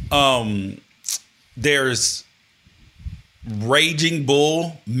 There's Raging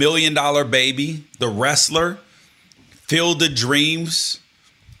Bull, $1 Million Baby, The Wrestler, Field of Dreams.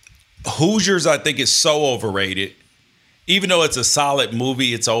 Hoosiers, I think, is so overrated. Even though it's a solid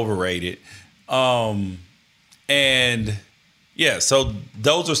movie, it's overrated. And yeah, so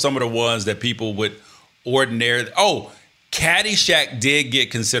those are some of the ones that people would ordinarily. Oh, Caddyshack did get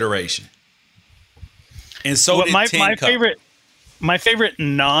consideration. And so did Tin Cup. My favorite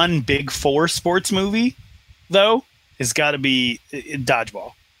non-Big Four sports movie, though, has got to be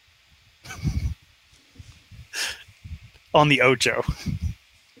Dodgeball. On the Ocho.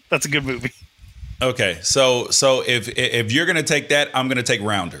 That's a good movie. Okay, so if you're gonna take that, I'm gonna take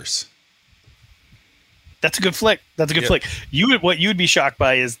Rounders. That's a good flick. Flick. What you would be shocked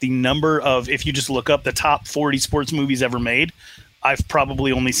by is the number of, if you just look up the top 40 sports movies ever made, I've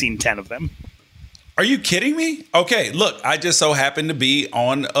probably only seen 10 of them. Are you kidding me? Okay, look, I just so happen to be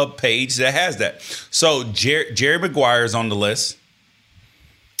on a page that has that. So Jerry Maguire's on the list.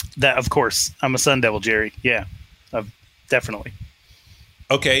 That, of course, I'm a Sun Devil, Jerry. Yeah, definitely.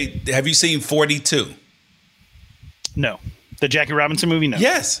 Okay, have you seen 42? No. The Jackie Robinson movie? No.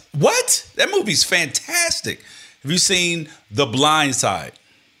 Yes. What? That movie's fantastic. Have you seen The Blind Side?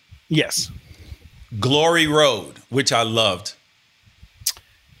 Yes. Glory Road, which I loved.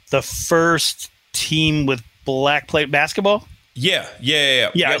 The first team with black plate basketball? Yeah. Yeah,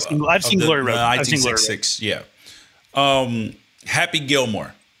 I've seen Glory Road. 1966, yeah. Happy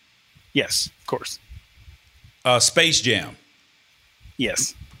Gilmore. Yes, of course. Space Jam.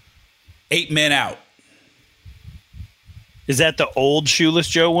 Yes. 8 Men Out. Is that the old Shoeless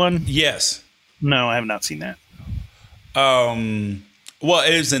Joe one? Yes. No, I have not seen that. Well,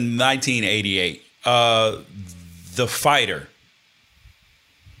 it was in 1988. The Fighter.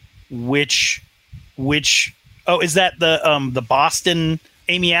 Which? Oh, is that the Boston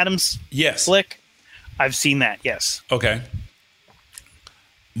Amy Adams? Yes. Flick? I've seen that. Yes. Okay.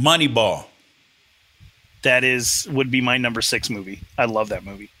 Moneyball. That would be my number 6 movie. I love that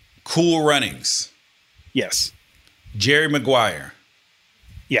movie. Cool Runnings. Yes. Jerry Maguire.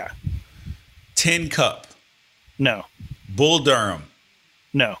 Yeah. Tin Cup. No. Bull Durham.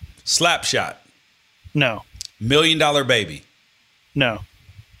 No. Slapshot. No. $1 Million Baby. No.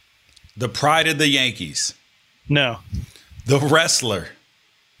 The Pride of the Yankees. No. The Wrestler.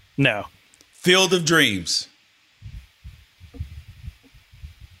 No. Field of Dreams.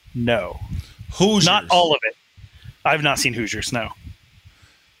 No. Hoosiers. Not all of it. I've not seen Hoosiers, no.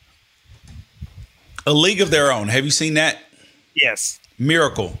 A League of Their Own. Have you seen that? Yes.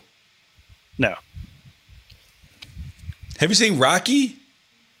 Miracle. No. Have you seen Rocky?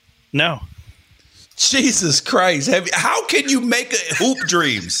 No. Jesus Christ. How can you make a Hoop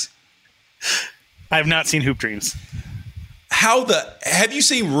Dreams? I have not seen Hoop Dreams. Have you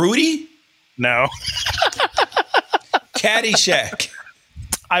seen Rudy? No. Caddyshack.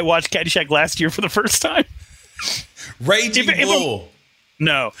 I watched Caddyshack last year for the first time. Raging Bull.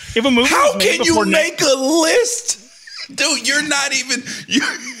 No. If a movie How can you make a list? Dude, you're not even...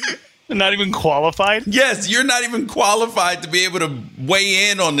 Not even qualified? Yes, you're not even qualified to be able to weigh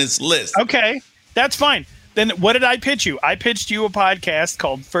in on this list. Okay, that's fine. Then what did I pitch you? I pitched you a podcast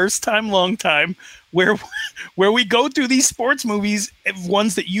called First Time, Long Time, where we go through these sports movies,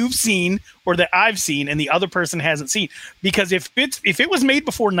 ones that you've seen or that I've seen and the other person hasn't seen. Because if it was made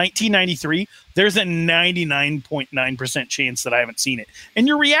before 1993, there's a 99.9% chance that I haven't seen it. And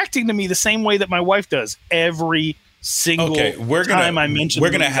you're reacting to me the same way that my wife does every single time I mention.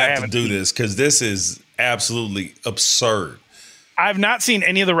 We're gonna have to do this because this is absolutely absurd. I've not seen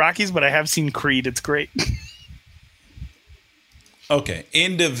any of the Rockies, but I have seen Creed. It's great. Okay,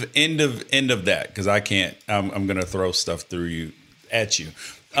 end of that because I can't. I'm gonna throw stuff at you.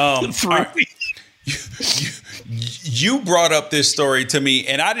 You brought up this story to me,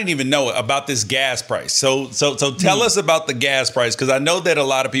 and I didn't even know about this gas price. So tell us about the gas price, because I know that a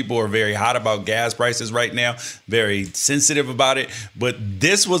lot of people are very hot about gas prices right now, very sensitive about it. But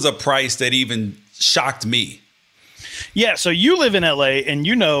this was a price that even shocked me. Yeah, so you live in LA, and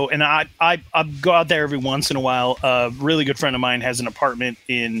and I go out there every once in a while. A really good friend of mine has an apartment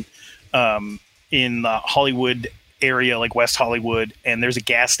in the Hollywood area, like West Hollywood, and there's a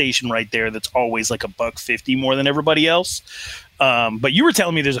gas station right there that's always like $1.50 more than everybody else. But you were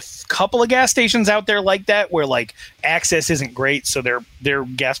telling me there's a couple of gas stations out there like that where like access isn't great, so their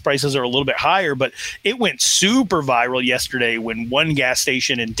gas prices are a little bit higher. But it went super viral yesterday when one gas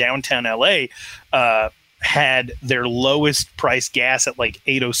station in downtown LA had their lowest price gas at like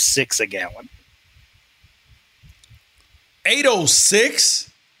 $8.06 a gallon. $8.06?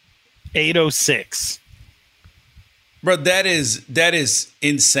 $8.06. Bro, that is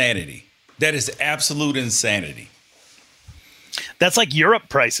insanity. That is absolute insanity. That's like Europe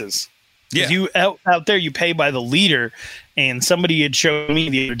prices. Yeah. You out there, you pay by the liter, and somebody had shown me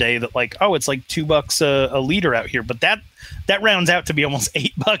the other day that like, oh, it's like $2 a liter out here, but that rounds out to be almost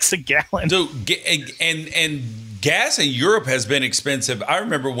 $8 a gallon. Dude, and gas in Europe has been expensive. I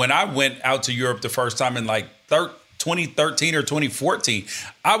remember when I went out to Europe the first time in like 2013 or 2014,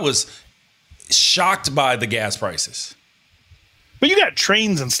 shocked by the gas prices. But you got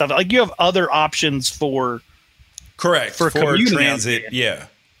trains and stuff. Like, you have other options for commuting transit. Yeah.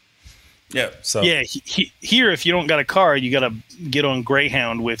 So yeah, here, if you don't got a car, you got to get on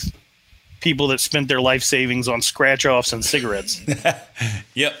Greyhound with people that spent their life savings on scratch offs and cigarettes.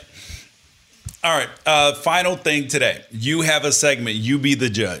 Yep. All right. Final thing today. You have a segment. You be the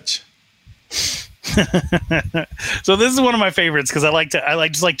judge. So this is one of my favorites because I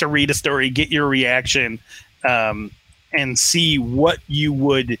just like to read a story, get your reaction, and see what you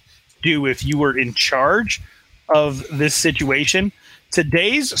would do if you were in charge of this situation.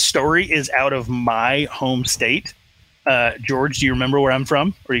 Today's story is out of my home state. George, do you remember where I'm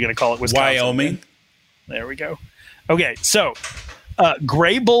from? Or are you going to call it Wisconsin? Wyoming. There we go. Okay, so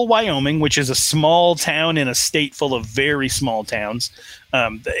Gray Bull, Wyoming, which is a small town in a state full of very small towns.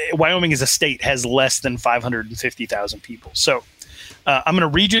 Wyoming as a state has less than 550,000 people. So I'm going to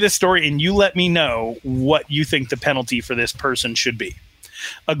read you this story, and you let me know what you think the penalty for this person should be.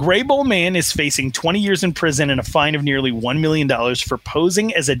 A Gray Bull man is facing 20 years in prison and a fine of nearly $1 million for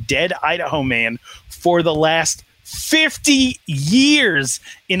posing as a dead Idaho man for the last 50 years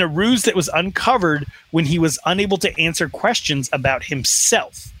in a ruse that was uncovered when he was unable to answer questions about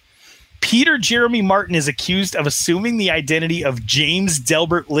himself. Peter Jeremy Martin is accused of assuming the identity of James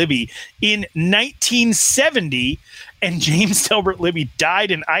Delbert Libby in 1970, and James Delbert Libby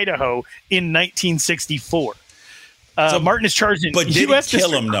died in Idaho in 1964. So Martin is charged in but did U.S. he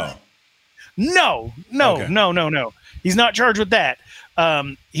kill him, though? No. He's not charged with that.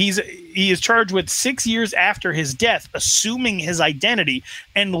 He is charged with 6 years after his death, assuming his identity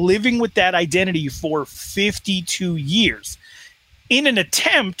and living with that identity for 52 years.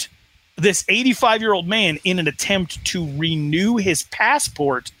 This 85-year-old man, in an attempt to renew his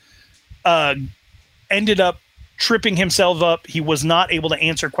passport, ended up tripping himself up. He was not able to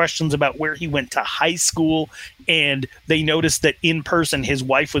answer questions about where he went to high school, and they noticed that in person, his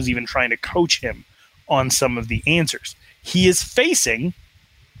wife was even trying to coach him on some of the answers. He is facing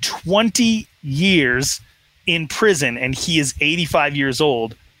 20 years in prison, and he is 85 years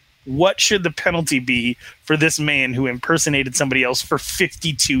old. What should the penalty be for this man who impersonated somebody else for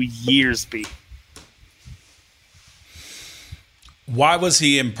 52 years be? Why was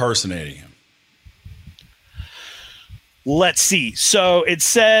he impersonating him? Let's see. So it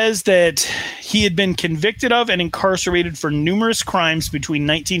says that he had been convicted of and incarcerated for numerous crimes between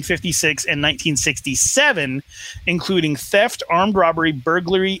 1956 and 1967, including theft, armed robbery,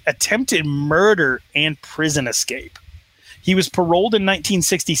 burglary, attempted murder, and prison escape. He was paroled in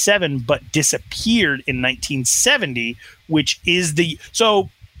 1967, but disappeared in 1970, which is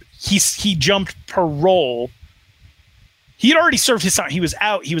so he jumped parole. He had already served his time. He was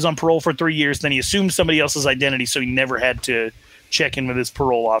out. He was on parole for 3 years. Then he assumed somebody else's identity, so he never had to check in with his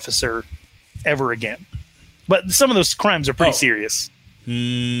parole officer ever again. But some of those crimes are pretty serious.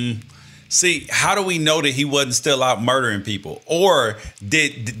 See, how do we know that he wasn't still out murdering people? Or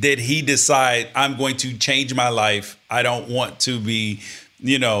did he decide, I'm going to change my life. I don't want to be,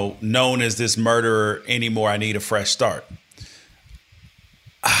 known as this murderer anymore. I need a fresh start.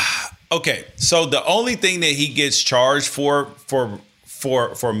 Okay, so the only thing that he gets charged for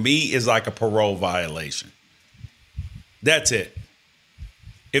me is like a parole violation. That's it.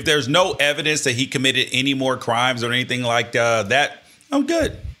 If there's no evidence that he committed any more crimes or anything like that, I'm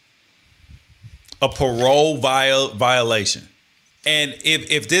good. A parole violation. And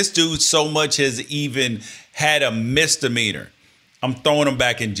if this dude so much has even had a misdemeanor, I'm throwing him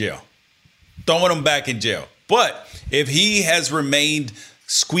back in jail. But if he has remained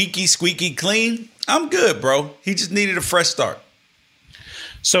squeaky clean, I'm good, bro. He just needed a fresh start.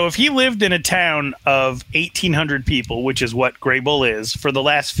 So if he lived in a town of 1,800 people, which is what Gray Bull is, for the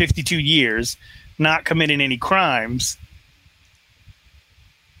last 52 years, not committing any crimes,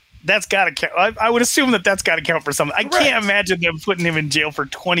 that's got to count. I would assume that's got to count for something. I can't imagine them putting him in jail for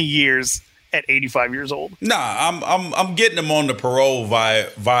 20 years at 85 years old. Nah, I'm getting him on the parole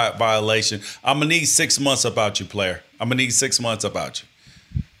violation. I'm gonna need 6 months about you, player. I'm gonna need 6 months about you.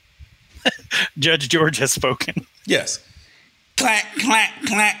 Judge George has spoken. Yes. Clack, clack,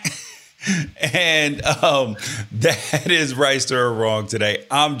 clack. And that is Reister or Wrong today.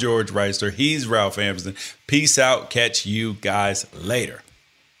 I'm George Reister. He's Ralph Amsden. Peace out. Catch you guys later.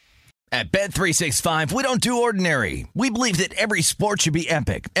 At Bet365, we don't do ordinary. We believe that every sport should be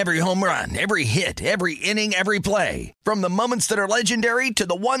epic. Every home run, every hit, every inning, every play. From the moments that are legendary to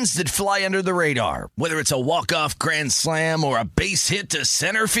the ones that fly under the radar. Whether it's a walk-off grand slam or a base hit to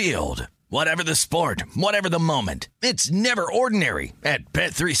center field. Whatever the sport, whatever the moment. It's never ordinary at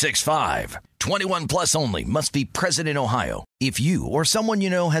Bet365. 21 plus only. Must be present in Ohio. If you or someone you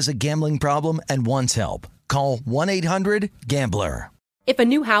know has a gambling problem and wants help, call 1-800-GAMBLER. If a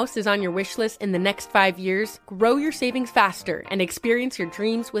new house is on your wish list in the next 5 years, grow your savings faster and experience your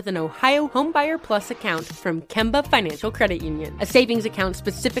dreams with an Ohio Homebuyer Plus account from Kemba Financial Credit Union. A savings account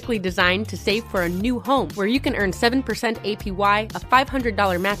specifically designed to save for a new home where you can earn 7% APY, a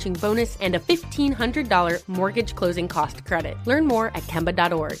 $500 matching bonus, and a $1,500 mortgage closing cost credit. Learn more at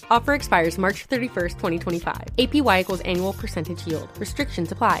Kemba.org. Offer expires March 31st, 2025. APY equals annual percentage yield.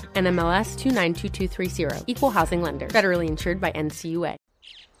 Restrictions apply. NMLS 292230. Equal housing lender. Federally insured by NCUA.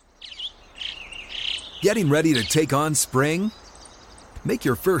 Getting ready to take on spring? Make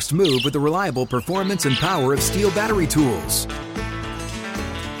your first move with the reliable performance and power of Steel battery tools.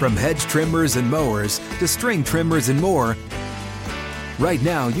 From hedge trimmers and mowers to string trimmers and more, right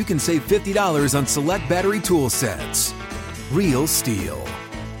now you can save $50 on select battery tool sets. Real Steel.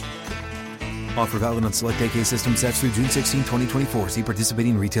 Offer valid on select AK system sets through June 16, 2024. See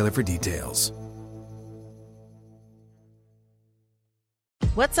participating retailer for details.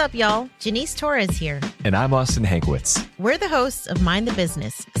 What's up, y'all? Janice Torres here. And I'm Austin Hankwitz. We're the hosts of Mind the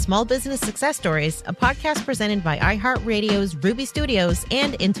Business, Small Business Success Stories, a podcast presented by iHeartRadio's Ruby Studios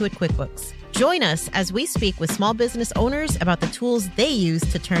and Intuit QuickBooks. Join us as we speak with small business owners about the tools they use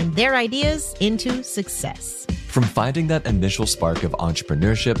to turn their ideas into success. From finding that initial spark of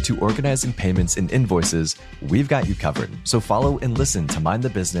entrepreneurship to organizing payments and invoices, we've got you covered. So follow and listen to Mind the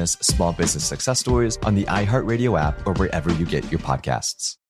Business, Small Business Success Stories on the iHeartRadio app or wherever you get your podcasts.